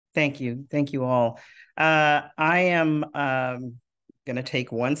Thank you. Thank you all. I am going to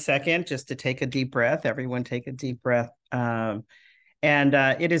take 1 second just to take a deep breath. Everyone take a deep breath. And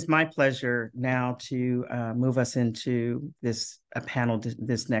it is my pleasure now to move us into this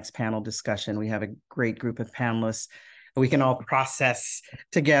next panel discussion. We have a great group of panelists we can all process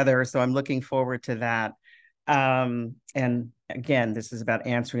together. So I'm looking forward to that. And again, this is about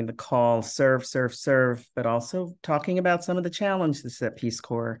answering the call, serve, serve, serve, but also talking about some of the challenges that Peace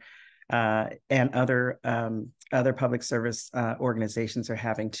Corps and other public service organizations are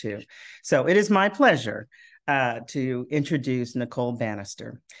having too. So it is my pleasure to introduce Nicole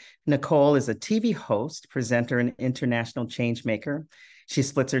Banister. Nicole is a TV host, presenter, and international changemaker. She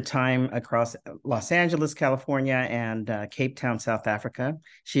splits her time across Los Angeles, California, and Cape Town, South Africa.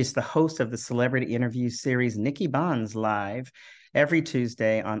 She's the host of the celebrity interview series Nikki Bonds Live every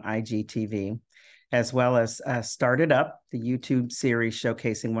Tuesday on IGTV, as well as started up the YouTube series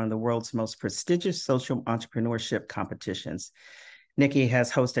showcasing one of the world's most prestigious social entrepreneurship competitions. Nikki has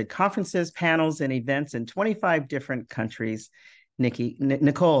hosted conferences, panels, and events in 25 different countries.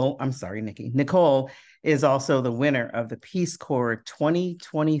 Nicole is also the winner of the Peace Corps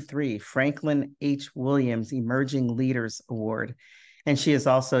 2023 Franklin H. Williams Emerging Leaders Award. And she is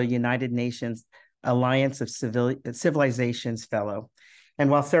also a United Nations Alliance of Civilizations Fellow. And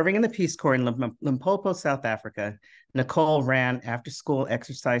while serving in the Peace Corps in Limpopo, South Africa, Nicole ran after-school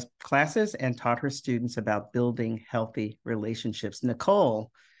exercise classes and taught her students about building healthy relationships. Nicole,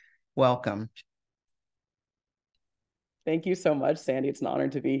 welcome. Thank you so much, Sandy. It's an honor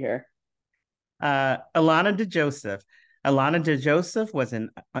to be here. Alana DeJoseph. Alana DeJoseph was an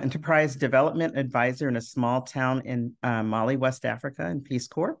enterprise development advisor in a small town in Mali, West Africa, in Peace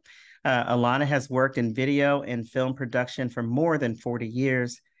Corps. Alana has worked in video and film production for more than 40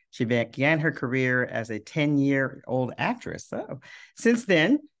 years. She began her career as a 10-year-old actress. So, since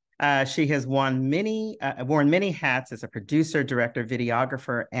then, she has worn many hats as a producer, director,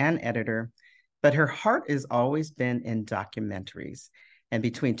 videographer, and editor, but her heart has always been in documentaries. And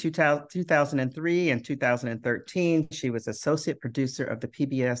between 2003 and 2013, she was associate producer of the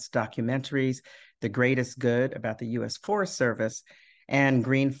PBS documentaries, The Greatest Good about the U.S. Forest Service, and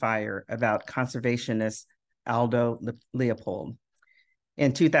Green Fire about conservationist Aldo Leopold.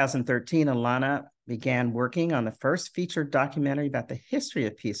 In 2013, Alana began working on the first featured documentary about the history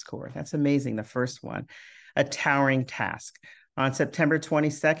of Peace Corps. That's amazing, the first one, A Towering Task. On September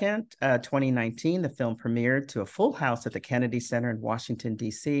 22nd, 2019, the film premiered to a full house at the Kennedy Center in Washington,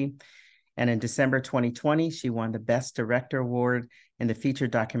 D.C. And in December 2020, she won the Best Director Award in the feature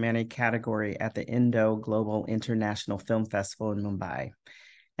documentary category at the Indo Global International Film Festival in Mumbai.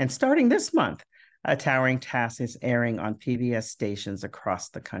 And starting this month, A Towering Task is airing on PBS stations across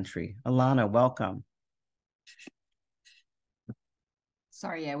the country. Alana, welcome.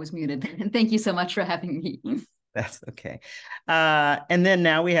 Sorry, I was muted. Thank you so much for having me. That's okay. And then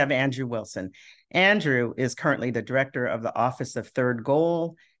now we have Andrew Wilson. Andrew is currently the director of the Office of Third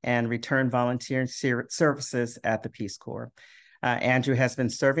Goal and Return Volunteer Services at the Peace Corps. Andrew has been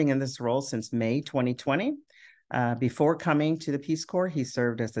serving in this role since May 2020. Before coming to the Peace Corps, he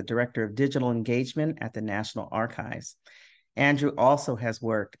served as the Director of Digital Engagement at the National Archives. Andrew also has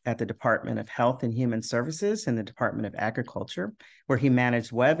worked at the Department of Health and Human Services and the Department of Agriculture, where he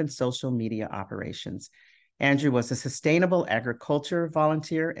managed web and social media operations. Andrew was a sustainable agriculture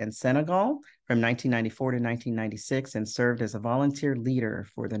volunteer in Senegal from 1994 to 1996 and served as a volunteer leader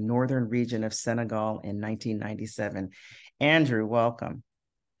for the northern region of Senegal in 1997. Andrew, welcome.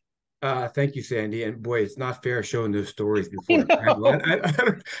 Thank you, Sandy. And boy, it's not fair showing those stories before.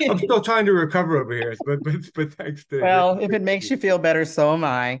 I'm still trying to recover over here, but thanks. Well, if it makes you feel better, so am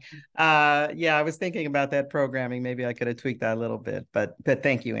I. Yeah, I was thinking about that programming. Maybe I could have tweaked that a little bit, but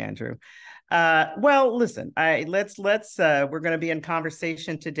thank you, Andrew. Well, listen, let's we're going to be in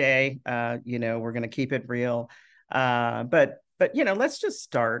conversation today. We're going to keep it real. But let's just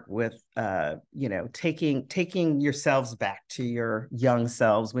start with taking yourselves back to your young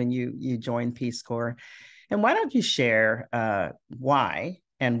selves when you joined Peace Corps. And why don't you share why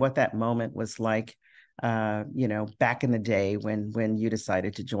and what that moment was like back in the day when you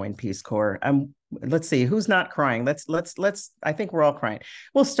decided to join Peace Corps. Let's see, who's not crying? Let's I think we're all crying.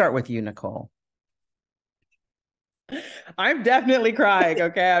 We'll start with you, Nicole. I'm definitely crying.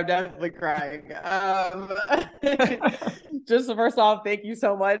 Okay, I'm definitely crying. Just first off, thank you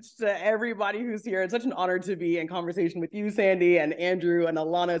so much to everybody who's here. It's such an honor to be in conversation with you, Sandy, and Andrew, and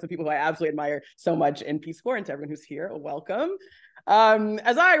Alana, some people who I absolutely admire so much in Peace Corps, and to everyone who's here, welcome.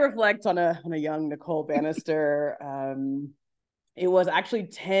 As I reflect on a young Nicole Banister, It was actually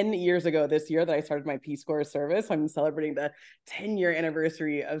 10 years ago this year that I started my Peace Corps service. I'm celebrating the 10-year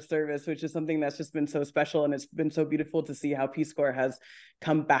anniversary of service, which is something that's just been so special. And it's been so beautiful to see how Peace Corps has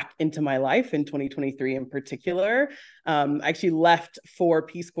come back into my life in 2023 in particular. I actually left for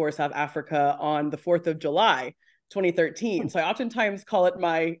Peace Corps South Africa on the 4th of July, 2013. So I oftentimes call it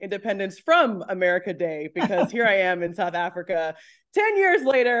my Independence from America Day, because here I am in South Africa 10 years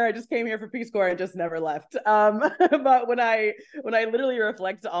later. I just came here for Peace Corps and just never left. But when I literally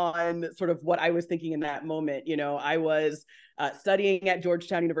reflect on sort of what I was thinking in that moment, you know, I was studying at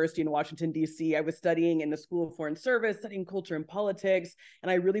Georgetown University in Washington, D.C. I was studying in the School of Foreign Service, studying culture and politics.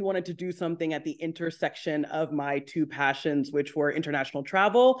 And I really wanted to do something at the intersection of my two passions, which were international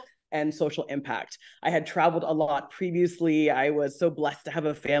travel and social impact. I had traveled a lot previously. I was so blessed to have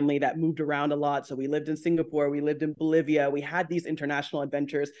a family that moved around a lot. So we lived in Singapore, we lived in Bolivia, we had these international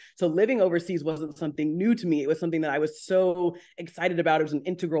adventures. So living overseas wasn't something new to me. It was something that I was so excited about. It was an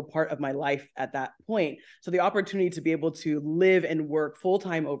integral part of my life at that point. So the opportunity to be able to live and work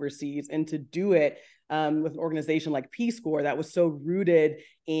full-time overseas and to do it with an organization like Peace Corps that was so rooted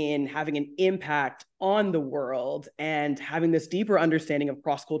in having an impact on the world and having this deeper understanding of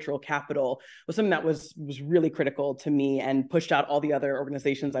cross-cultural capital was something that was really critical to me and pushed out all the other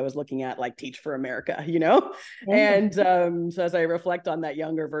organizations I was looking at, like Teach for America, you know? And so as I reflect on that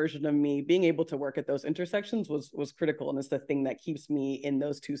younger version of me, being able to work at those intersections was critical. And it's the thing that keeps me in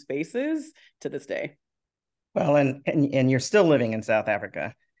those two spaces to this day. Well, and you're still living in South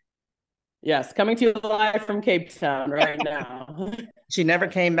Africa. Yes, coming to you live from Cape Town right now. She never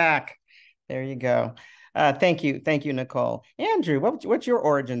came back. There you go. Thank you, Nicole. Andrew, what's your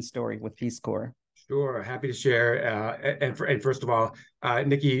origin story with Peace Corps? Sure, happy to share. And first of all,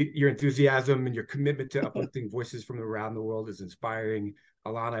 Nikki, your enthusiasm and your commitment to uplifting voices from around the world is inspiring.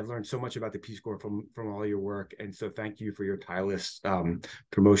 Alana, I've learned so much about the Peace Corps from all your work. And so thank you for your tireless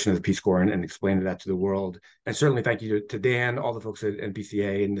promotion of the Peace Corps and explaining that to the world. And certainly thank you to Dan, all the folks at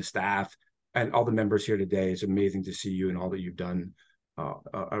NPCA and the staff, and all the members here today. It's amazing to see you and all that you've done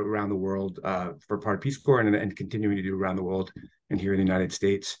around the world for part of Peace Corps and continuing to do around the world and here in the United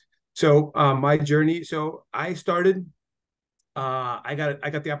States. So my journey, so I started, I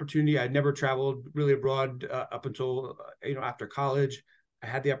got the opportunity. I'd never traveled really abroad up until, after college. I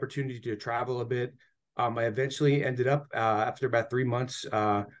had the opportunity to travel a bit. I eventually ended up after about 3 months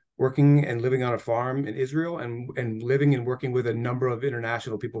working and living on a farm in Israel and living and working with a number of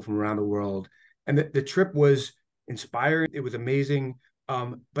international people from around the world. And the trip was inspiring. It was amazing.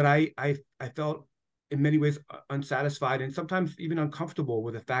 But I felt in many ways unsatisfied and sometimes even uncomfortable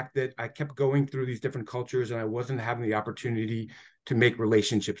with the fact that I kept going through these different cultures and I wasn't having the opportunity to make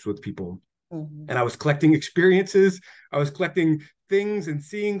relationships with people. Mm-hmm. And I was collecting experiences. I was collecting things and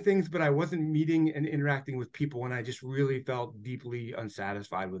seeing things, but I wasn't meeting and interacting with people. And I just really felt deeply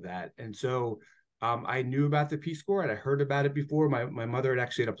unsatisfied with that. And so I knew about the Peace Corps and I heard about it before. My mother had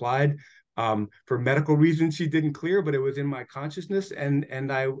actually applied for medical reasons she didn't clear, but it was in my consciousness.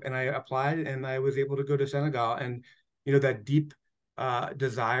 And I applied and I was able to go to Senegal. And, that deep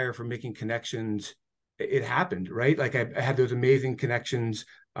desire for making connections, it happened, right? Like I had those amazing connections.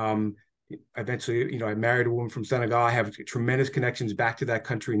 Eventually, I married a woman from Senegal. I have tremendous connections back to that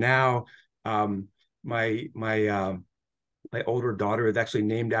country now. My older daughter is actually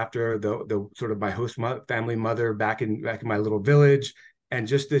named after the sort of my host family mother back in my little village. And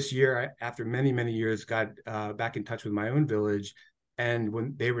just this year, after many, many years, got back in touch with my own village. And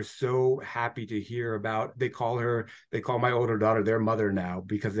when they were so happy to hear about, they call my older daughter their mother now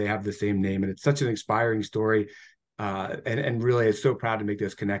because they have the same name. And it's such an inspiring story. And really is so proud to make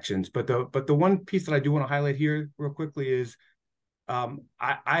those connections. But the one piece that I do want to highlight here real quickly is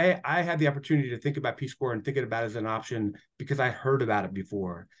I had the opportunity to think about Peace Corps and think about it as an option because I heard about it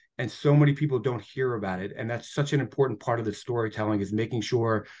before. And so many people don't hear about it. And that's such an important part of the storytelling is making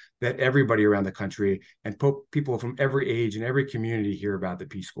sure that everybody around the country and people from every age and every community hear about the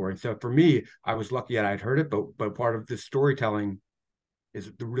Peace Corps. And so for me, I was lucky that I'd heard it, but part of the storytelling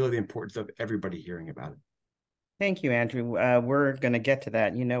is really the importance of everybody hearing about it. Thank you, Andrew. We're going to get to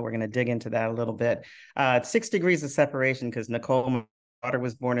that. We're going to dig into that a little bit. 6 degrees of separation because Nicole, my daughter,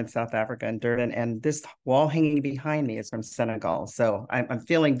 was born in South Africa in Durban, and this wall hanging behind me is from Senegal. So I'm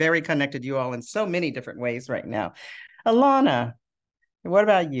feeling very connected to you all in so many different ways right now. Alana, what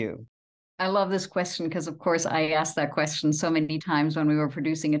about you? I love this question because, of course, I asked that question so many times when we were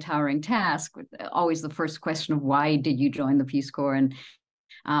producing A Towering Task. Always the first question of why did you join the Peace Corps? And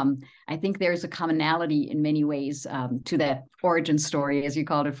I think there's a commonality in many ways to that origin story, as you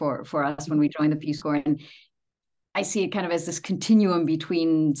called it, for us when we joined the Peace Corps. And I see it kind of as this continuum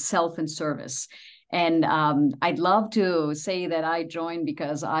between self and service. And I'd love to say that I joined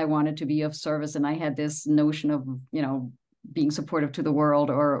because I wanted to be of service and I had this notion of, being supportive to the world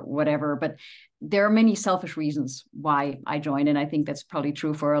or whatever. But there are many selfish reasons why I joined. And I think that's probably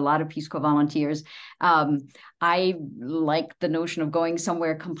true for a lot of Peace Corps volunteers. I like the notion of going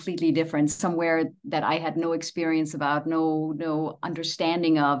somewhere completely different, somewhere that I had no experience about, no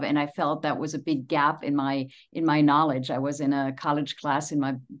understanding of. And I felt that was a big gap in my knowledge. I was in a college class in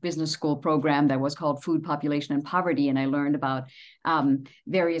my business school program that was called Food, Population, and Poverty. And I learned about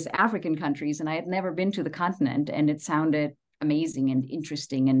various African countries, and I had never been to the continent. And it sounded amazing and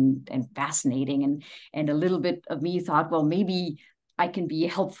interesting and fascinating. And a little bit of me thought, well, maybe I can be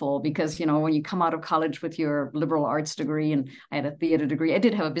helpful because, when you come out of college with your liberal arts degree, and I had a theater degree, I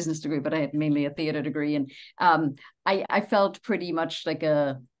did have a business degree, but I had mainly a theater degree. And I felt pretty much like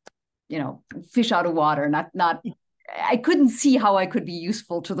a, fish out of water, not I couldn't see how I could be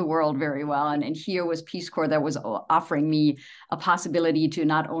useful to the world very well. And here was Peace Corps that was offering me a possibility to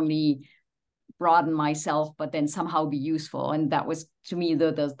not only broaden myself, but then somehow be useful. And that was, to me,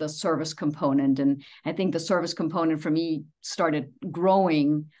 the service component. And I think the service component for me started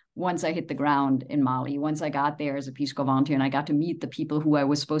growing once I hit the ground in Mali, once I got there as a Peace Corps volunteer and I got to meet the people who I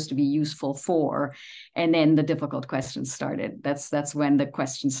was supposed to be useful for. And then the difficult questions started. That's when the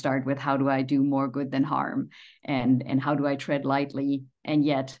questions start with, how do I do more good than harm? And how do I tread lightly and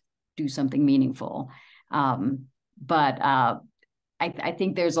yet do something meaningful? I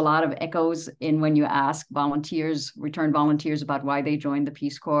think there's a lot of echoes in when you ask volunteers, return volunteers, about why they joined the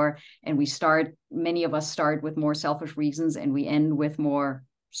Peace Corps. And many of us start with more selfish reasons and we end with more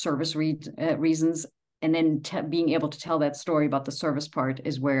service reasons. And then being able to tell that story about the service part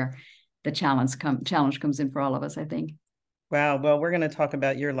is where the challenge comes in for all of us, I think. Wow. Well, we're going to talk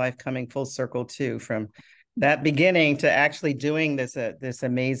about your life coming full circle too, from that beginning to actually doing this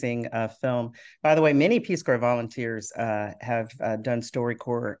amazing film. By the way, many Peace Corps volunteers have done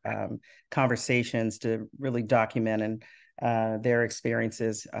StoryCorps conversations to really document their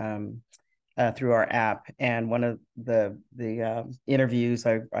experiences through our app. And one of the interviews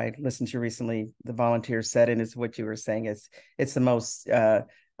I listened to recently, the volunteers said, and it's what you were saying, it's the most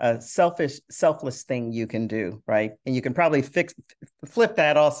selfless thing you can do, right? And you can probably flip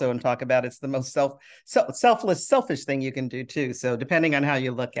that also and talk about it's the most selfish thing you can do too. So depending on how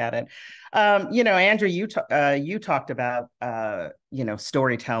you look at it, Andrew, you talked about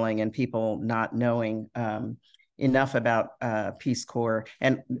storytelling and people not knowing enough about Peace Corps,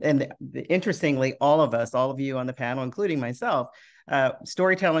 and interestingly, all of you on the panel, including myself,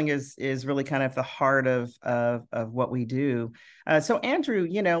 storytelling is really kind of the heart of what we do. So Andrew,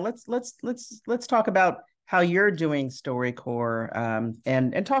 let's talk about how you're doing StoryCorps,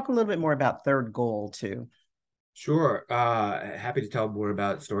 and talk a little bit more about Third Goal too. Sure. Happy to tell more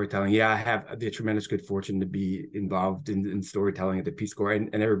about storytelling. Yeah, I have the tremendous good fortune to be involved in storytelling at the Peace Corps,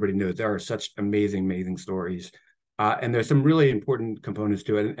 and everybody knows there are such amazing stories. And there's some really important components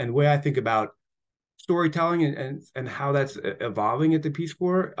to it. And the way I think about storytelling and how that's evolving at the Peace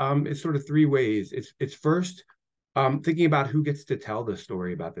Corps is sort of three ways. It's first thinking about who gets to tell the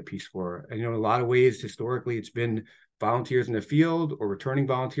story about the Peace Corps. And in a lot of ways, historically, it's been volunteers in the field or returning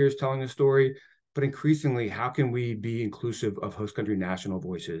volunteers telling the story. But increasingly, how can we be inclusive of host country national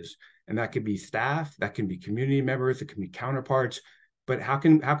voices? And that could be staff, that can be community members, it can be counterparts. But how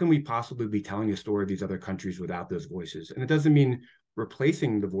can we possibly be telling the story of these other countries without those voices? And it doesn't mean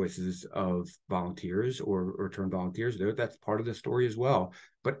replacing the voices of volunteers or return volunteers. That's part of the story as well.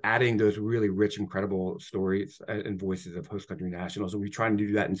 But adding those really rich, incredible stories and voices of host country nationals. And we're trying to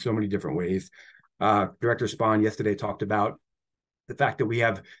do that in so many different ways. Director Spahn yesterday talked about the fact that we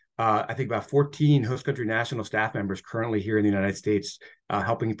have I think about 14 host country national staff members currently here in the United States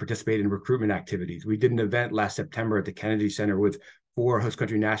helping participate in recruitment activities. We did an event last September at the Kennedy Center with 4 host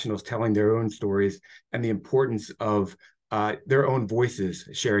country nationals telling their own stories and the importance of their own voices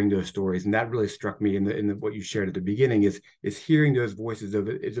sharing those stories. And that really struck me in what you shared at the beginning is hearing those voices of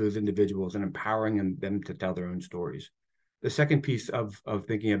those individuals and empowering them to tell their own stories. The second piece of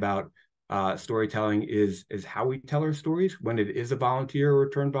thinking about storytelling is how we tell our stories when it is a volunteer or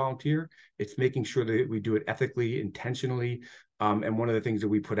return volunteer. It's making sure that we do it ethically, intentionally. And one of the things that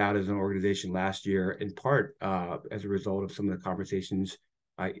we put out as an organization last year, in part as a result of some of the conversations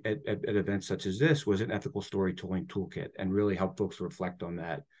at events such as this, was an ethical storytelling toolkit, and really help folks reflect on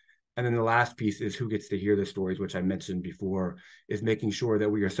that. And then the last piece is who gets to hear the stories, which I mentioned before, is making sure that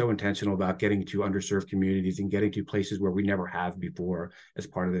we are so intentional about getting to underserved communities and getting to places where we never have before as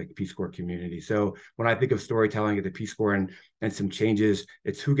part of the Peace Corps community. So when I think of storytelling at the Peace Corps and some changes,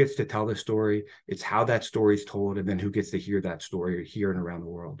 it's who gets to tell the story, it's how that story is told, and then who gets to hear that story here and around the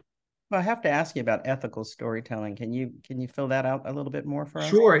world. Well, I have to ask you about ethical storytelling. Can you fill that out a little bit more for us?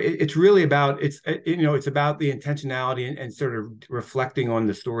 Sure. It's really about it's about the intentionality and sort of reflecting on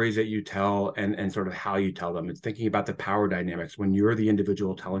the stories that you tell and sort of how you tell them. It's thinking about the power dynamics when you're the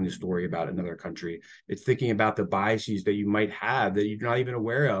individual telling the story about another country. It's thinking about the biases that you might have that you're not even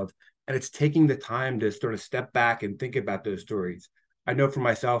aware of. And it's taking the time to sort of step back and think about those stories. I know for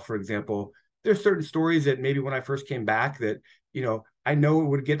myself, for example, there's certain stories that maybe when I first came back that, I know it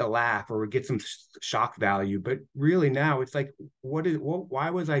would get a laugh or would get some shock value, but really now it's like, why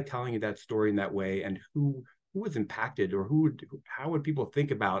was I telling you that story in that way? And who was impacted, or how would people think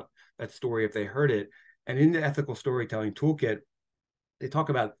about that story if they heard it? And in the ethical storytelling toolkit, we talk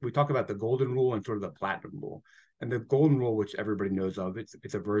about the golden rule and sort of the platinum rule. And the golden rule, which everybody knows of,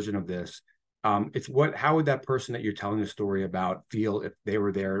 it's a version of this. It's how would that person that you're telling the story about feel if they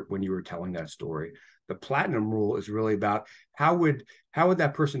were there when you were telling that story? The platinum rule is really about how would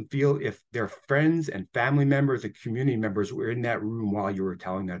that person feel if their friends and family members and community members were in that room while you were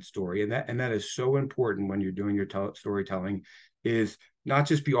telling that story. And that is so important when you're doing your storytelling, is not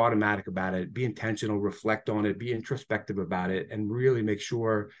just be automatic about it, be intentional, reflect on it, be introspective about it, and really make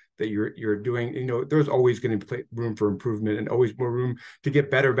sure that you're doing, there's always going to be room for improvement and always more room to get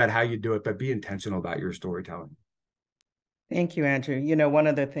better about how you do it, but be intentional about your storytelling. Thank you, Andrew. One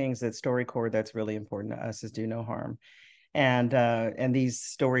of the things at StoryCorps that's really important to us is do no harm. And these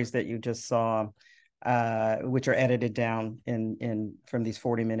stories that you just saw, which are edited down from these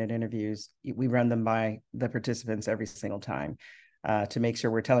 40-minute interviews, we run them by the participants every single time to make sure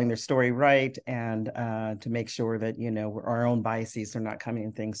we're telling their story right, and to make sure that, our own biases are not coming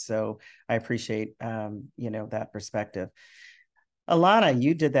in things. So I appreciate, that perspective. Alana,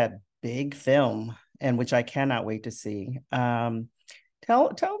 you did that big film, and which I cannot wait to see. Tell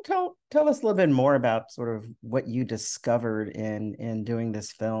us a little bit more about sort of what you discovered in doing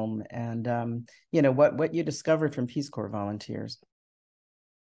this film, and what you discovered from Peace Corps volunteers.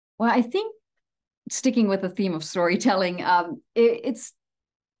 Well, I think, sticking with the theme of storytelling, it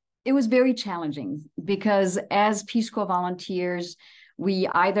was very challenging, because as Peace Corps volunteers, we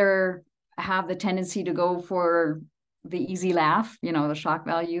either have the tendency to go for the easy laugh, the shock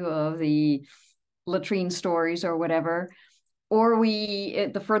value of the latrine stories or whatever, or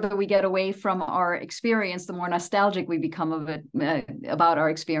the further we get away from our experience, the more nostalgic we become of it, about our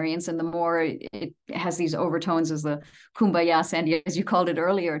experience, and the more it has these overtones, as the kumbaya, Sandy, as you called it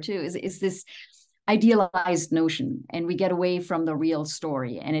earlier too, is this idealized notion, and we get away from the real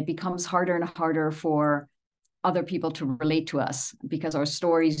story, and it becomes harder and harder for other people to relate to us, because our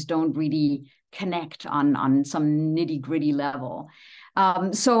stories don't really connect on some nitty-gritty level.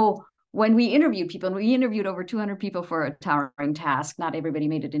 So when we interviewed people, and we interviewed over 200 people for a towering task, not everybody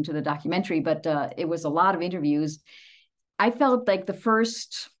made it into the documentary, but it was a lot of interviews. I felt like the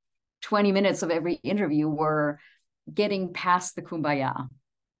first 20 minutes of every interview were getting past the kumbaya.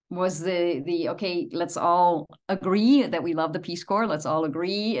 Was the okay, let's all agree that we love the Peace Corps. Let's all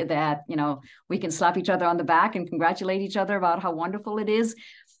agree that, we can slap each other on the back and congratulate each other about how wonderful it is.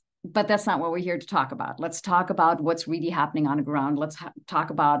 But that's not what we're here to talk about. Let's talk about what's really happening on the ground. Let's talk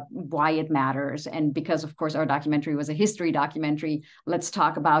about why it matters. And because, of course, our documentary was a history documentary, let's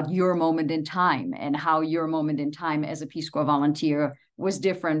talk about your moment in time, and how your moment in time as a Peace Corps volunteer was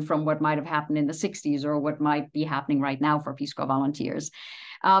different from what might have happened in the 60s, or what might be happening right now for Peace Corps volunteers.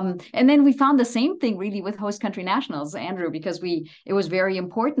 And then we found the same thing really with host country nationals, Andrew, because it was very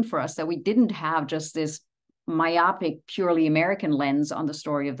important for us that we didn't have just this myopic, purely American lens on the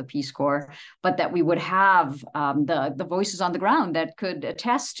story of the Peace Corps, but that we would have the voices on the ground that could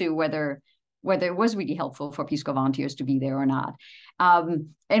attest to whether it was really helpful for Peace Corps volunteers to be there or not.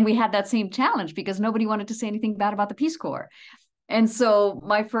 And we had that same challenge, because nobody wanted to say anything bad about the Peace Corps. And so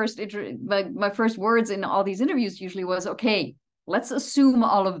my first words in all these interviews usually was, okay, let's assume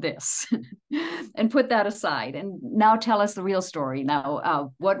all of this and put that aside. And now tell us the real story.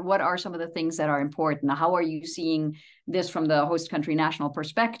 Now, what are some of the things that are important? How are you seeing this from the host country national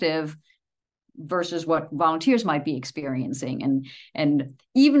perspective versus what volunteers might be experiencing? And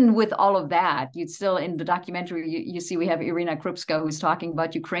even with all of that, you'd still, in the documentary, you see we have Irina Krupska, who's talking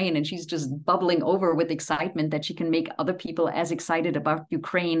about Ukraine, and she's just bubbling over with excitement that she can make other people as excited about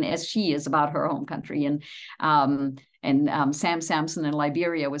Ukraine as she is about her home country. And Sam Sampson in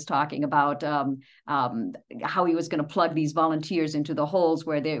Liberia was talking about how he was going to plug these volunteers into the holes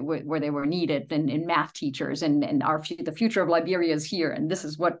where they were needed, and math teachers, and the future of Liberia is here, and this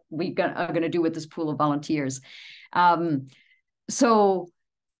is what we are going to do with this pool of volunteers. So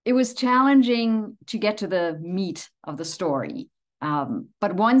it was challenging to get to the meat of the story,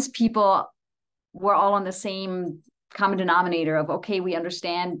 but once people were all on the same common denominator of, okay, we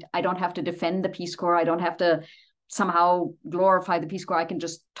understand I don't have to defend the Peace Corps, I don't have to somehow glorify the Peace Corps, I can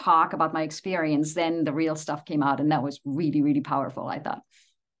just talk about my experience, then the real stuff came out. And that was really, really powerful, I thought.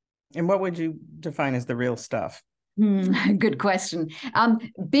 And what would you define as the real stuff? Good question.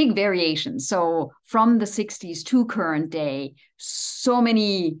 Big variations. So from the 60s to current day, so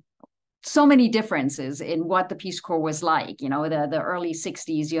many differences in what the Peace Corps was like. You know, the early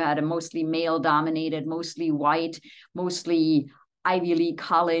 60s, you had a mostly male dominated, mostly white, mostly Ivy League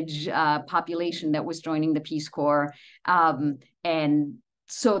college population that was joining the Peace Corps. And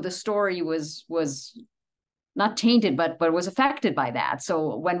so the story was not tainted, but was affected by that.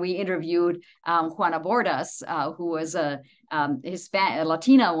 So when we interviewed Juana Bordas, who was a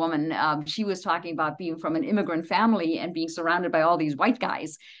Latina woman, she was talking about being from an immigrant family and being surrounded by all these white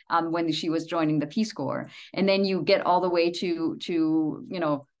guys when she was joining the Peace Corps. And then you get all the way to you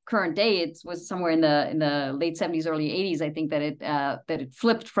know, current day. It was somewhere in the late 70s, early 80s, I think, that it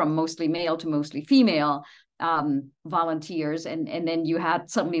flipped from mostly male to mostly female volunteers, and then you had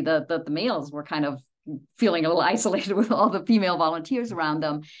suddenly the males were kind of feeling a little isolated with all the female volunteers around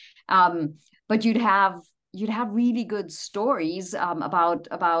them. But you'd have really good stories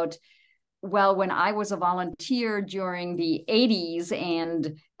about, well, when I was a volunteer during the 80s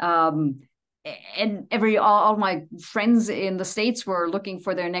and all my friends in the States were looking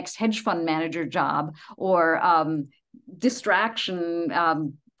for their next hedge fund manager job, or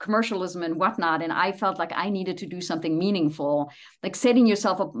distraction, commercialism and whatnot. And I felt like I needed to do something meaningful, like setting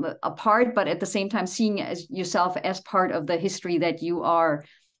yourself apart, but at the same time seeing yourself as part of the history that you are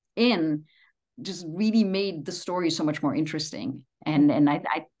in, just really made the story so much more interesting. And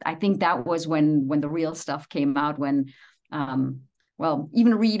I think that was when the real stuff came out, when well,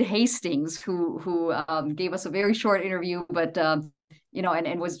 even Reed Hastings, who gave us a very short interview, but you know,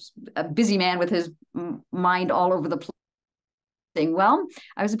 and was a busy man with his mind all over the place. Well,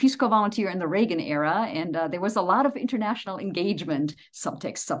 I was a Peace Corps volunteer in the Reagan era, and there was a lot of international engagement,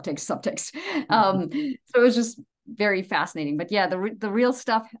 subtext. So it was just very fascinating. But yeah, the real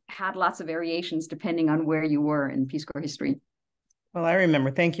stuff had lots of variations depending on where you were in Peace Corps history. Well, I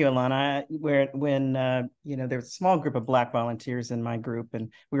remember, thank you, Alana, when you know, there was a small group of Black volunteers in my group,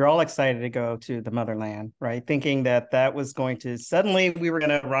 and we were all excited to go to the motherland, right? Thinking that was going to, suddenly we were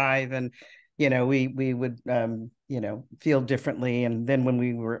going to arrive, and you know, we would you know, feel differently. And then when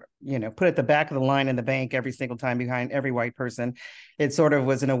we were, you know, put at the back of the line in the bank every single time behind every white person, it sort of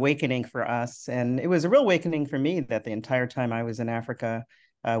was an awakening for us. And it was a real awakening for me that the entire time I was in Africa,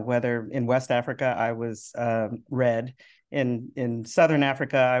 whether in West Africa, I was red. In Southern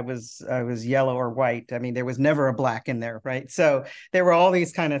Africa, I was yellow or white. I mean, there was never a Black in there, right? So there were all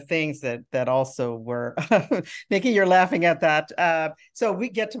these kind of things that also were. Nikki, you're laughing at that. So we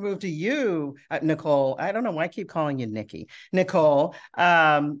get to move to you, Nicole. I don't know why I keep calling you Nikki. Nicole, you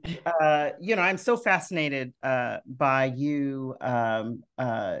know, I'm so fascinated by you,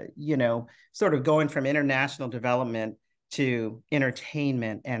 you know, sort of going from international development to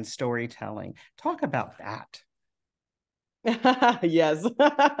entertainment and storytelling. Talk about that. Yes.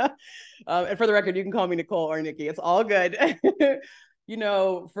 And for the record, you can call me Nicole or Nikki. It's all good. You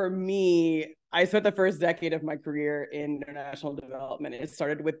know, for me, I spent the first decade of my career in international development. It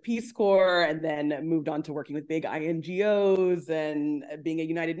started with Peace Corps and then moved on to working with big INGOs and being a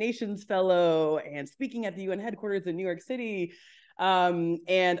United Nations fellow and speaking at the UN headquarters in New York City. And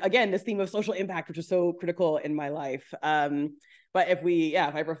again, this theme of social impact, which is so critical in my life. But if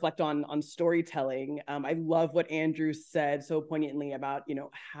I reflect on storytelling, I love what Andrew said so poignantly about, you know,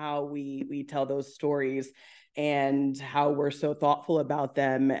 how we tell those stories and how we're so thoughtful about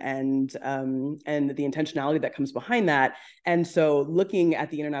them, and the intentionality that comes behind that. And so looking at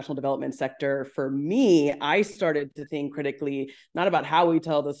the international development sector, for me, I started to think critically, not about how we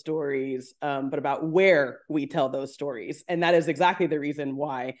tell the stories, but about where we tell those stories. And that is exactly the reason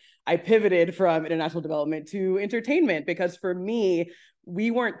why I pivoted from international development to entertainment, because for me,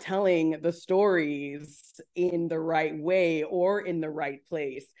 we weren't telling the stories in the right way or in the right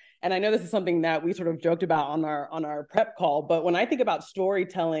place. And I know this is something that we sort of joked about on our prep call, but when I think about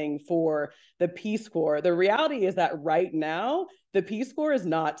storytelling for the Peace Corps, the reality is that right now, the Peace Corps is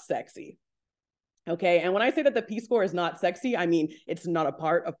not sexy. Okay. And when I say that the Peace Corps is not sexy, I mean, it's not a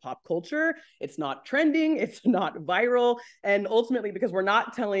part of pop culture. It's not trending. It's not viral. And ultimately, because we're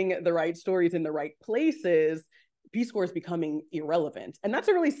not telling the right stories in the right places, Peace Corps is becoming irrelevant. And that's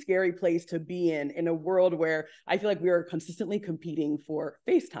a really scary place to be in a world where I feel like we are consistently competing for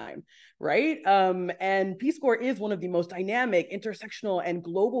face time, right? And Peace Corps is one of the most dynamic, intersectional, and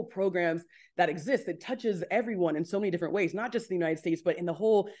global programs that exists. It touches everyone in so many different ways, not just in the United States, but in the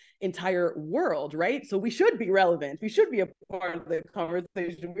whole entire world, right? So we should be relevant. We should be a part of the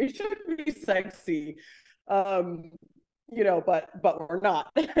conversation. We should be sexy. You know, but we're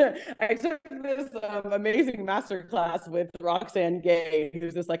not. I took this amazing masterclass with Roxane Gay,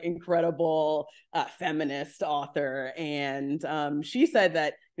 who's this like incredible feminist author, and she said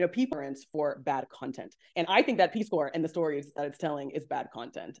that, you know, people are for bad content, and I think that Peace Corps and the stories that it's telling is bad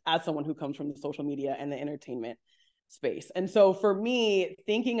content. As someone who comes from the social media and the entertainment space, and so for me,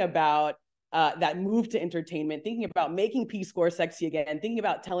 thinking about that move to entertainment, thinking about making Peace Corps sexy again, thinking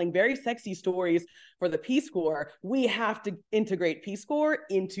about telling very sexy stories for the Peace Corps, we have to integrate Peace Corps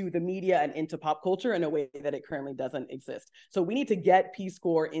into the media and into pop culture in a way that it currently doesn't exist. So we need to get Peace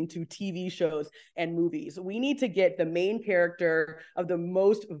Corps into TV shows and movies. We need to get the main character of the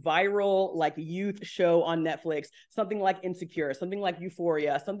most viral like youth show on Netflix, something like Insecure, something like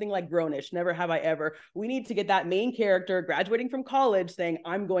Euphoria, something like Grownish, Never Have I Ever. We need to get that main character graduating from college saying,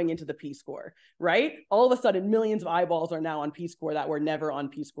 I'm going into the Peace Corps, right? All of a sudden, millions of eyeballs are now on Peace Corps that were never on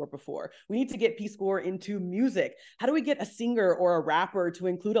Peace Corps before. We need to get Peace Corps into music. How do we get a singer or a rapper to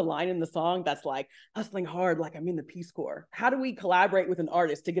include a line in the song that's like, hustling hard like I'm in the Peace Corps? How do we collaborate with an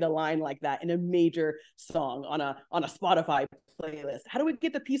artist to get a line like that in a major song on a Spotify playlist? How do we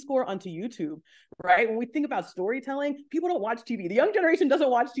get the Peace Corps onto YouTube, right? When we think about storytelling, people don't watch TV. The young generation doesn't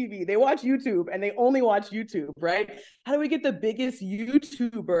watch TV. They watch YouTube, and they only watch YouTube, right? How do we get the biggest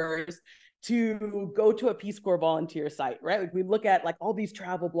YouTubers to go to a Peace Corps volunteer site, right? Like we look at like all these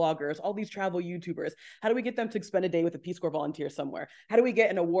travel bloggers, all these travel YouTubers. How do we get them to spend a day with a Peace Corps volunteer somewhere? How do we get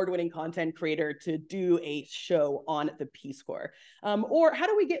an award-winning content creator to do a show on the Peace Corps? Or how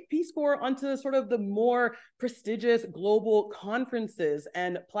do we get Peace Corps onto sort of the more prestigious global conferences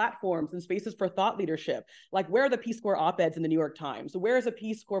and platforms and spaces for thought leadership? Like, where are the Peace Corps op-eds in the New York Times? Where is a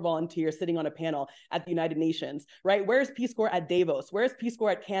Peace Corps volunteer sitting on a panel at the United Nations, right? Where is Peace Corps at Davos? Where is Peace Corps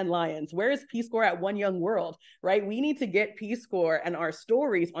at Cannes Lions? Where is Peace Corps at One Young World, right? We need to get Peace Corps and our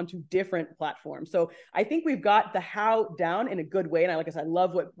stories onto different platforms. So I think we've got the how down in a good way. And like I said, I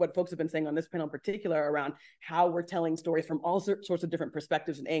love what folks have been saying on this panel in particular around how we're telling stories from all sorts of different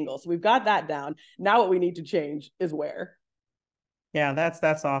perspectives and angles. So we've got that down. Now what we need to change is where. Yeah,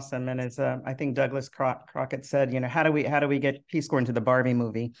 that's awesome. And it's I think Douglas Crockett said, you know, how do we get Peace Corps into the Barbie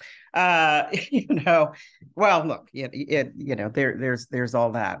movie? You know, well, look, you know, there's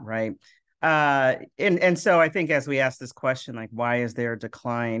all that, right? And so I think as we ask this question, like, why is there a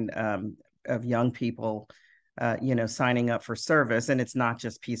decline of young people, you know, signing up for service? And it's not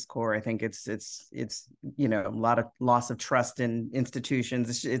just Peace Corps. I think it's you know, a lot of loss of trust in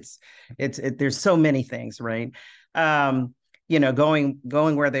institutions. There's so many things, right? You know, going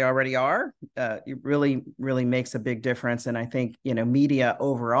where they already are, it really makes a big difference. And I think, you know, media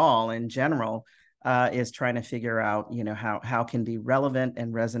overall in general is trying to figure out, you know, how can be relevant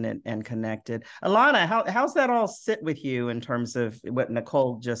and resonant and connected. Alana, how's that all sit with you in terms of what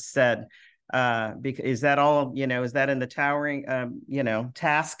Nicole just said? Because is that all, you know, is that in the towering, you know,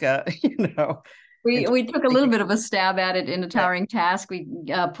 task, you know? We took a little bit of a stab at it in the Towering Task. We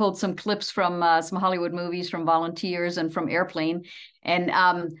pulled some clips from some Hollywood movies, from volunteers and from Airplane.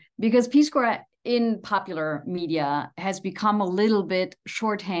 And because Peace Corps in popular media has become a little bit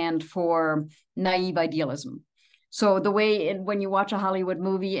shorthand for naive idealism. So the way when you watch a Hollywood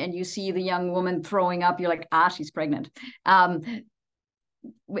movie and you see the young woman throwing up, you're like, she's pregnant.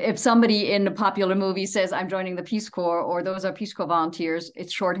 If somebody in a popular movie says, I'm joining the Peace Corps, or those are Peace Corps volunteers,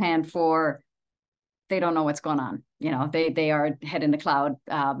 it's shorthand for they don't know what's going on. You know, they are head in the cloud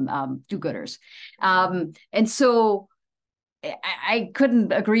do-gooders. And so I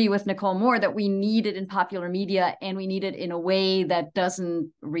couldn't agree with Nicole more that we need it in popular media, and we need it in a way that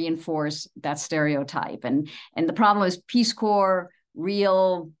doesn't reinforce that stereotype. And the problem is Peace Corps,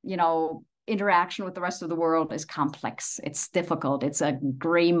 real, you know, interaction with the rest of the world is complex. It's difficult. It's a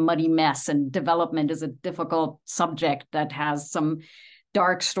gray, muddy mess, and development is a difficult subject that has some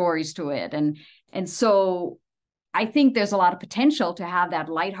dark stories to it. And so I think there's a lot of potential to have that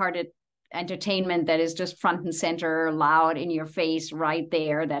lighthearted entertainment that is just front and center, loud, in your face, right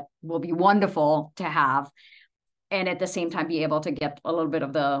there, that will be wonderful to have. And at the same time, be able to get a little bit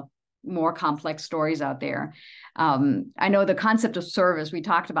of the more complex stories out there. I know the concept of service, we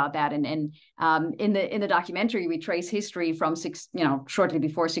talked about that. And in the documentary, we trace history from shortly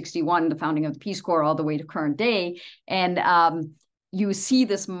before 61, the founding of the Peace Corps, all the way to current day. And you see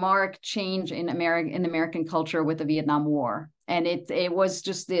this marked change in American culture with the Vietnam War. And it was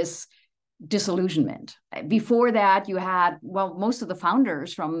just this disillusionment. Before that, you had, well, most of the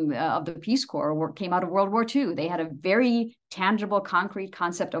founders of the Peace Corps came out of World War II. They had a very tangible, concrete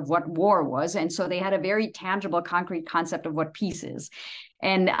concept of what war was, and so they had a very tangible, concrete concept of what peace is,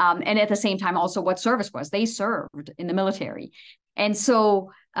 and at the same time also what service was. They served in the military, and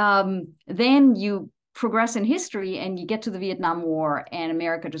so then you progress in history and you get to the Vietnam War, and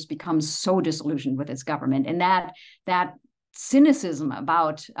America just becomes so disillusioned with its government, and that cynicism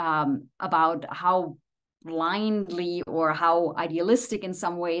about how blindly or how idealistic in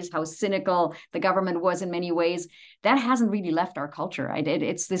some ways, how cynical the government was in many ways, that hasn't really left our culture.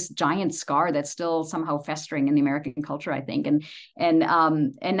 It's this giant scar that's still somehow festering in the American culture, I think. And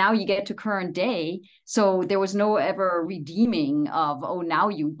now you get to current day. So there was no ever redeeming of, oh, now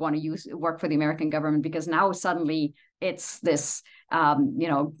you want to work for the American government, because now suddenly it's this,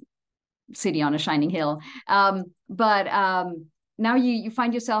 city on a shining hill. But now you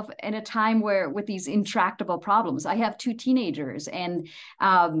find yourself in a time where with these intractable problems. I have 2 teenagers, and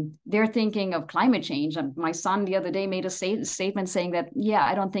they're thinking of climate change. And my son the other day made a statement saying that, yeah,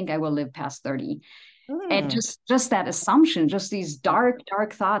 I don't think I will live past 30. And just that assumption, just these dark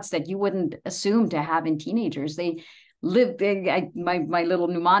thoughts that you wouldn't assume to have in teenagers. They live, my little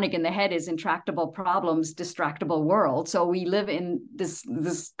mnemonic in the head is intractable problems, distractible world. So we live in this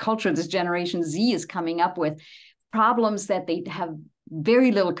culture, this Generation Z is coming up with problems that they have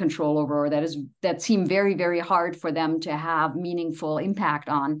very little control over, or that seem very, very hard for them to have meaningful impact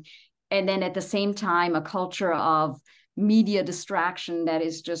on. And then at the same time, a culture of media distraction that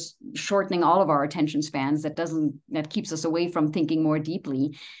is just shortening all of our attention spans, that keeps us away from thinking more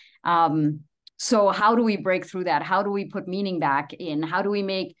deeply. So how do we break through that? How do we put meaning back in? How do we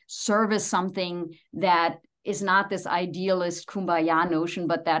make service something that is not this idealist kumbaya notion,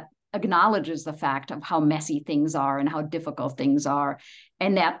 but that acknowledges the fact of how messy things are and how difficult things are,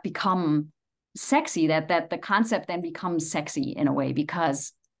 and that become sexy, that the concept then becomes sexy in a way,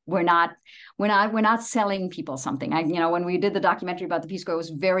 because we're not selling people something. When we did the documentary about the Peace Corps, it was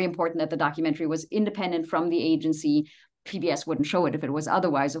very important that the documentary was independent from the agency. PBS wouldn't show it if it was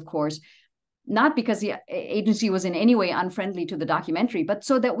otherwise, of course, not because the agency was in any way unfriendly to the documentary, but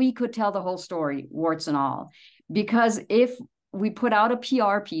so that we could tell the whole story, warts and all. Because if we put out a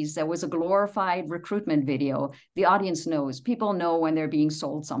PR piece that was a glorified recruitment video, the audience knows. People know when they're being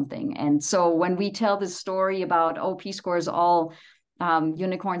sold something. And so when we tell this story about, Peace Corps is all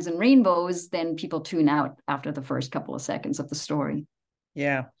unicorns and rainbows, then people tune out after the first couple of seconds of the story.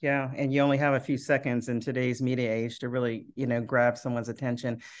 Yeah. And you only have a few seconds in today's media age to really, grab someone's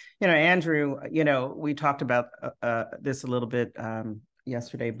attention. Andrew, we talked about this a little bit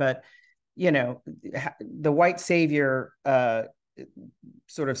yesterday, but the white savior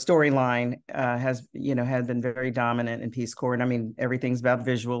sort of storyline has been very dominant in Peace Corps, and I mean everything's about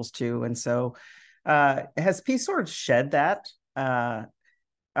visuals too. And so, has Peace Corps shed that,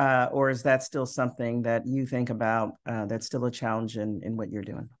 or is that still something that you think about that's still a challenge in what you're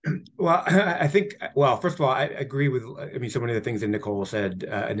doing? Well, I think, first of all, I agree with, so many of the things that Nicole said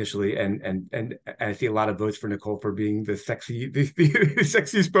initially, and I see a lot of votes for Nicole for being the sexy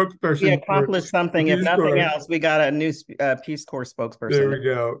spokesperson. We accomplished something. If nothing else, we got a new Peace Corps spokesperson. There we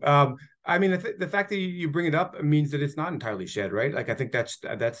go. The fact that you bring it up means that it's not entirely shed, right? Like, I think that's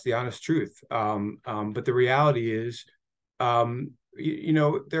the honest truth. But the reality is,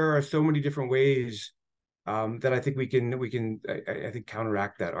 there are so many different ways that I think we can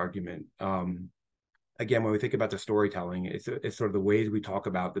counteract that argument. Again, when we think about the storytelling, it's sort of the ways we talk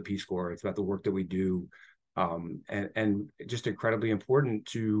about the Peace Corps. It's about the work that we do, and just incredibly important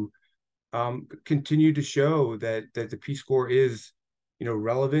to continue to show that the Peace Corps is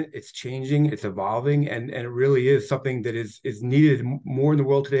relevant. It's changing, it's evolving, and it really is something that is needed more in the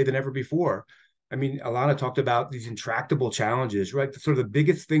world today than ever before. Alana talked about these intractable challenges, right? Sort of the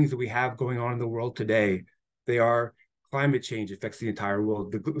biggest things that we have going on in the world today, they are climate change affects the entire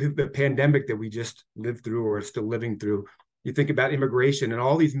world. The pandemic that we just lived through or are still living through. You think about immigration and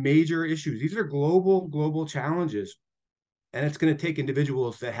all these major issues. These are global challenges. And it's going to take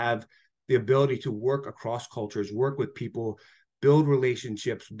individuals that have the ability to work across cultures, work with people, build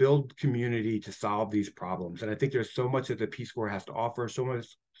relationships, build community to solve these problems. And I think there's so much that the Peace Corps has to offer, so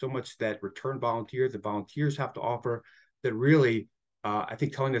much that return volunteers, the volunteers have to offer, that really, I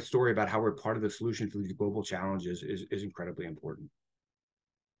think telling a story about how we're part of the solution for these global challenges is incredibly important.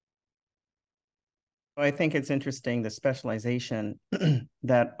 I think it's interesting, the specialization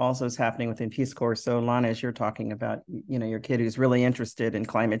that also is happening within Peace Corps. So Alana, as you're talking about, your kid who's really interested in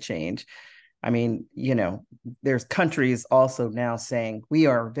climate change, I mean, there's countries also now saying we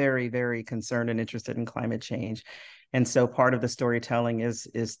are very, very concerned and interested in climate change. And so part of the storytelling is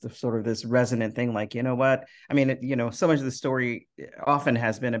the sort of this resonant thing, like, you know what? I mean, so much of the story often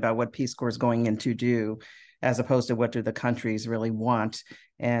has been about what Peace Corps is going in to do, as opposed to what do the countries really want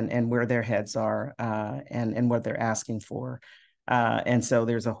and where their heads are and what they're asking for. And so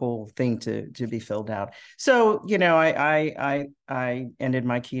there's a whole thing to be filled out. So, I ended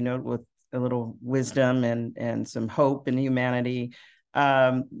my keynote with a little wisdom and some hope in humanity.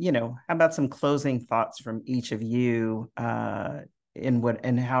 How about some closing thoughts from each of you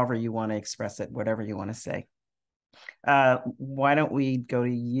in however you want to express it, whatever you want to say. Why don't we go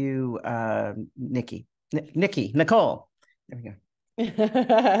to you, Nicole? There we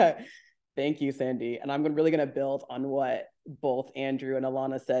go. Thank you, Sandy. And I'm really going to build on what both Andrew and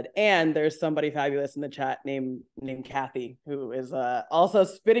Alana said. And there's somebody fabulous in the chat named Kathy, who is also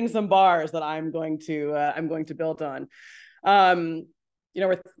spitting some bars that I'm going to build on.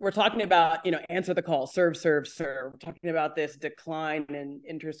 We're talking about, answer the call, serve, serve, serve. We're talking about this decline in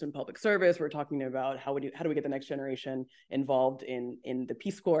interest in public service. We're talking about how do we get the next generation involved in the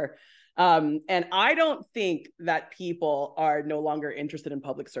Peace Corps. And I don't think that people are no longer interested in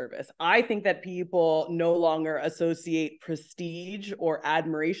public service. I think that people no longer associate prestige or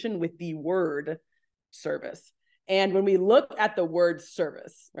admiration with the word service. And when we look at the word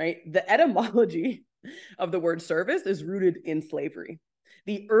service, right, the etymology of the word service is rooted in slavery.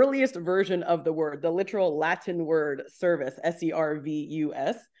 The earliest version of the word, the literal Latin word service,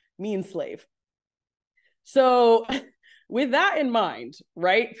 servus, means slave. So with that in mind,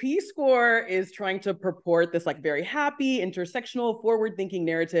 right, Peace Corps is trying to purport this like very happy, intersectional, forward-thinking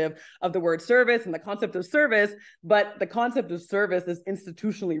narrative of the word service and the concept of service, but the concept of service is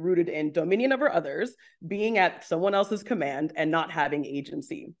institutionally rooted in dominion over others, being at someone else's command, and not having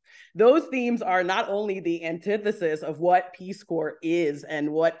agency. Those themes are not only the antithesis of what Peace Corps is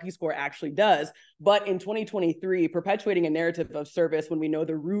and what Peace Corps actually does, but in 2023, perpetuating a narrative of service when we know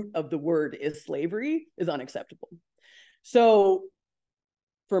the root of the word is slavery is unacceptable. So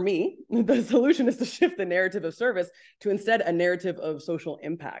for me, the solution is to shift the narrative of service to instead a narrative of social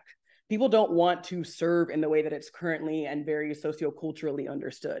impact. People don't want to serve in the way that it's currently and very socioculturally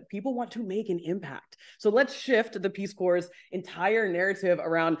understood. People want to make an impact. So let's shift the Peace Corps' entire narrative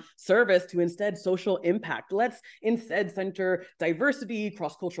around service to instead social impact. Let's instead center diversity,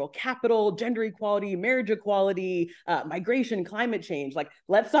 cross-cultural capital, gender equality, marriage equality, migration, climate change. Like,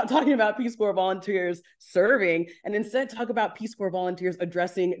 let's stop talking about Peace Corps volunteers serving and instead talk about Peace Corps volunteers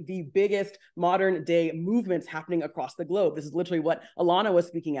addressing the biggest modern day movements happening across the globe. This is literally what Alana was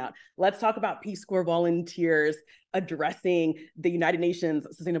speaking out. Let's talk about Peace Corps volunteers addressing the United Nations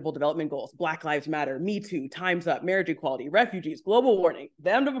Sustainable Development Goals, Black Lives Matter, Me Too, Time's Up, marriage equality, refugees, global warming,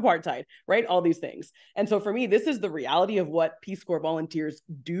 the end of apartheid, right? All these things. And so for me, this is the reality of what Peace Corps volunteers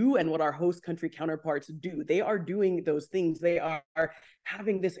do and what our host country counterparts do. They are doing those things. They are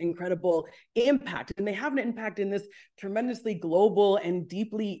having this incredible impact, and they have an impact in this tremendously global and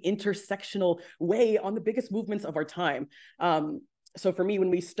deeply intersectional way on the biggest movements of our time. So for me, when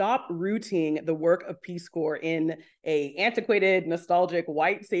we stop rooting the work of Peace Corps in a antiquated, nostalgic,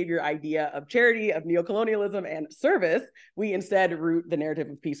 white savior idea of charity, of neocolonialism and service, we instead root the narrative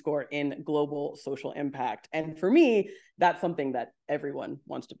of Peace Corps in global social impact. And for me, that's something that everyone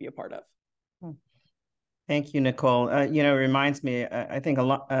wants to be a part of. Thank you, Nicole. It reminds me, I think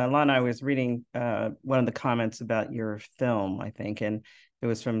Alana, I was reading one of the comments about your film, I think, and it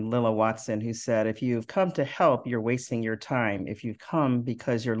was from Lilla Watson, who said, if you've come to help, you're wasting your time. If you've come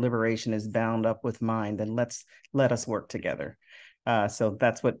because your liberation is bound up with mine, then let us work together. So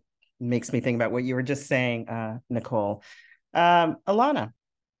that's what makes me think about what you were just saying, Nicole. Alana.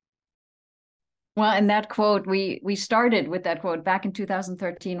 Well, and that quote, we started with that quote back in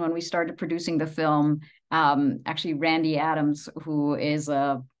 2013 when we started producing the film. Actually, Randy Adams, who is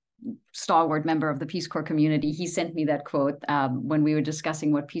a stalwart member of the Peace Corps community, he sent me that quote when we were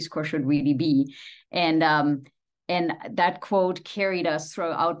discussing what Peace Corps should really be. And that quote carried us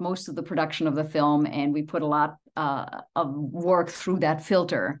throughout most of the production of the film. And we put a lot of work through that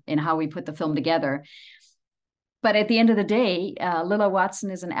filter in how we put the film together. But at the end of the day, Lilla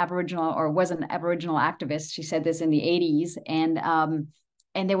Watson is an Aboriginal, or was an Aboriginal activist. She said this in the 80s.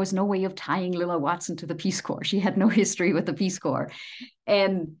 And there was no way of tying Lilla Watson to the Peace Corps. She had no history with the Peace Corps.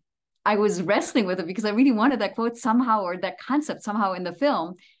 And I was wrestling with it because I really wanted that quote somehow, or that concept somehow in the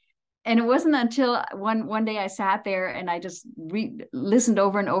film. And it wasn't until one day I sat there and I just listened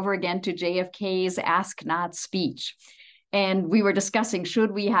over and over again to JFK's Ask Not speech. And we were discussing,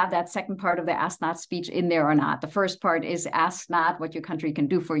 should we have that second part of the Ask Not speech in there or not? The first part is ask not what your country can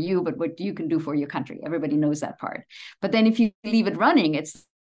do for you, but what you can do for your country. Everybody knows that part. But then if you leave it running, it's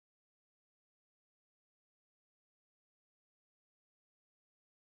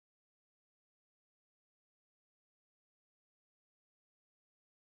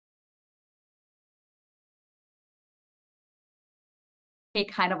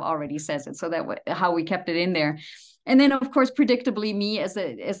kind of already says it. So that how we kept it in there. And then, of course, predictably, me as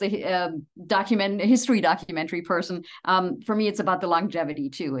a history documentary person, for me, it's about the longevity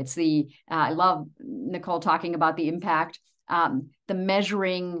too. It's I love Nicole talking about the impact, the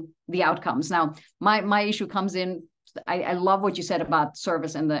measuring the outcomes. Now, my issue comes in. I love what you said about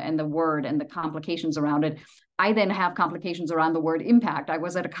service and the word and the complications around it. I then have complications around the word impact. I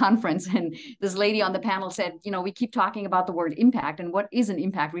was at a conference and this lady on the panel said, we keep talking about the word impact, and what is an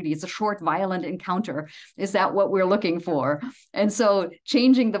impact really? It's a short, violent encounter. Is that what we're looking for? And so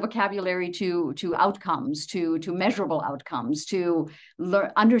changing the vocabulary to outcomes, to measurable outcomes, to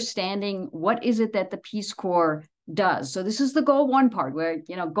understanding what is it that the Peace Corps does. So this is the goal 1 part where,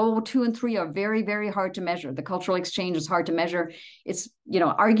 goal 2 and 3 are very, very hard to measure. The cultural exchange is hard to measure. It's,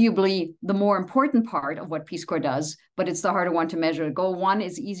 arguably the more important part of what Peace Corps does, but it's the harder one to measure. Goal 1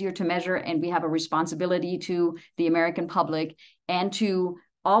 is easier to measure, and we have a responsibility to the American public and to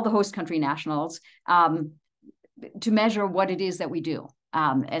all the host country nationals to measure what it is that we do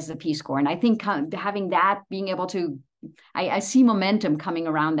as the Peace Corps. And I think having that, being able to I see momentum coming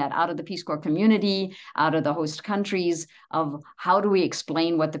around that out of the Peace Corps community, out of the host countries, of how do we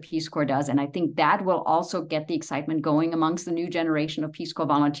explain what the Peace Corps does. And I think that will also get the excitement going amongst the new generation of Peace Corps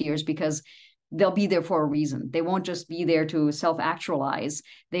volunteers, because they'll be there for a reason. They won't just be there to self-actualize.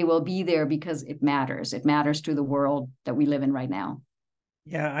 They will be there because it matters. It matters to the world that we live in right now.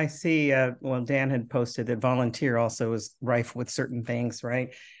 Yeah, I see. Dan had posted that volunteer also is rife with certain things,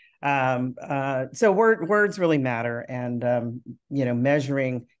 right? So words really matter, and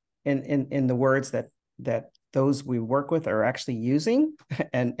measuring in the words that those we work with are actually using,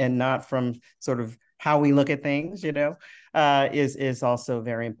 and not from sort of how we look at things, is also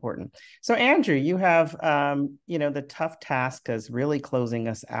very important. So Andrew, you have the tough task is really closing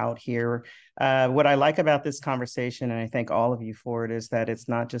us out here. What I like about this conversation, and I thank all of you for it, is that it's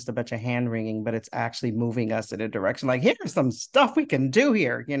not just a bunch of hand wringing, but it's actually moving us in a direction. Like, here's some stuff we can do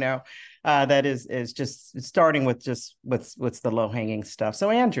here, that is just starting with just what's the low hanging stuff.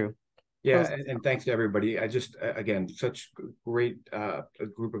 So Andrew. Yeah, and thanks to everybody. I just, again, such great a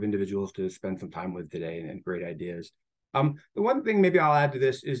group of individuals to spend some time with today, and great ideas. The one thing maybe I'll add to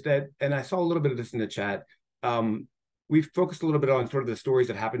this is that, and I saw a little bit of this in the chat, we've focused a little bit on sort of the stories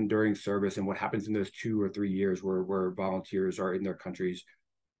that happen during service and what happens in those 2 or 3 years where volunteers are in their countries.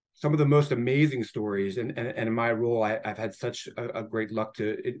 Some of the most amazing stories, and in my role, I've had such a great luck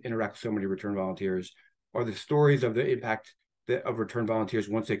to interact with so many return volunteers, are the stories of the impact of return volunteers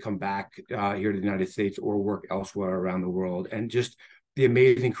once they come back here to the United States or work elsewhere around the world, and just the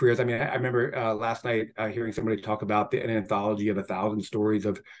amazing careers. I mean, I remember last night hearing somebody talk about an anthology of 1,000 stories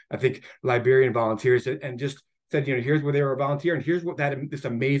of, I think, Liberian volunteers, and just said, here's where they were a volunteer, and here's what this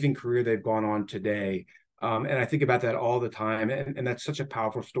amazing career they've gone on today. And I think about that all the time, and that's such a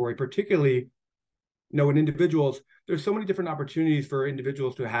powerful story, particularly, in individuals. There's so many different opportunities for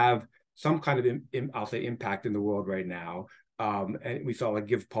individuals to have some kind of, I'll say, impact in the world right now. And we saw like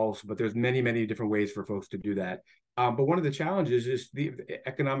Give Pulse, but there's many, many different ways for folks to do that. But one of the challenges is the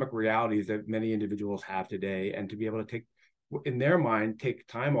economic realities that many individuals have today, and to be able to take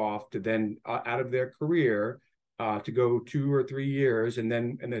time off to then out of their career to go 2 or 3 years, and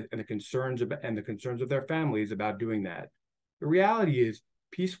the concerns of their families about doing that. The reality is,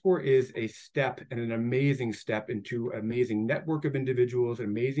 Peace Corps is a step, and an amazing step, into an amazing network of individuals,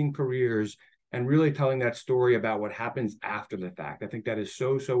 amazing careers, and really telling that story about what happens after the fact. I think that is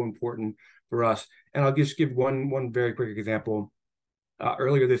so, so important for us. And I'll just give one very quick example.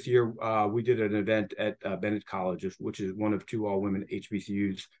 Earlier this year, we did an event at Bennett College, which is one of 2 all-women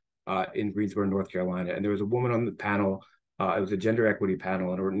HBCUs in Greensboro, North Carolina. And there was a woman on the panel. It was a gender equity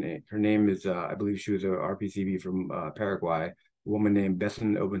panel, and her name is, I believe she was an RPCV from Paraguay, a woman named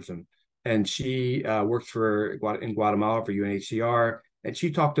Besson Obenson. And she works in Guatemala for UNHCR. And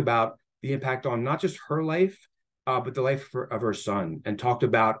she talked about the impact on not just her life, but the life of her son, and talked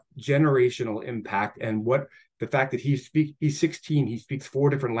about generational impact, and what the fact that he's 16, he speaks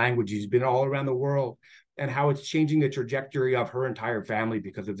 4 different languages, he's been all around the world, and how it's changing the trajectory of her entire family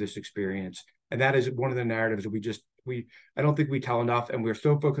because of this experience. And that is one of the narratives that I don't think we tell enough, and we're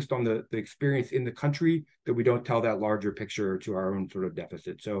so focused on the experience in the country that we don't tell that larger picture to our own sort of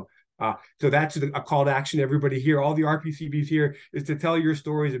deficit. So So that's a call to action. Everybody here, all the RPCVs here, is to tell your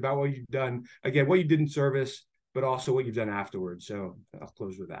stories about what you've done. Again, what you did in service, but also what you've done afterwards. So I'll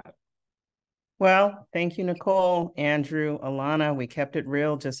close with that. Well, thank you, Nicole, Andrew, Alana. We kept it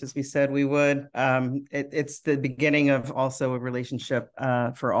real, just as we said we would. It's the beginning of also a relationship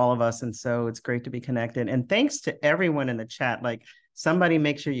for all of us. And so it's great to be connected. And thanks to everyone in the chat. Like, somebody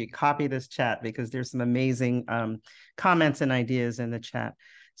make sure you copy this chat, because there's some amazing comments and ideas in the chat.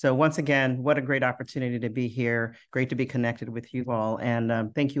 So once again, what a great opportunity to be here. Great to be connected with you all.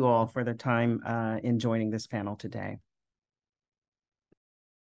 And thank you all for the time in joining this panel today.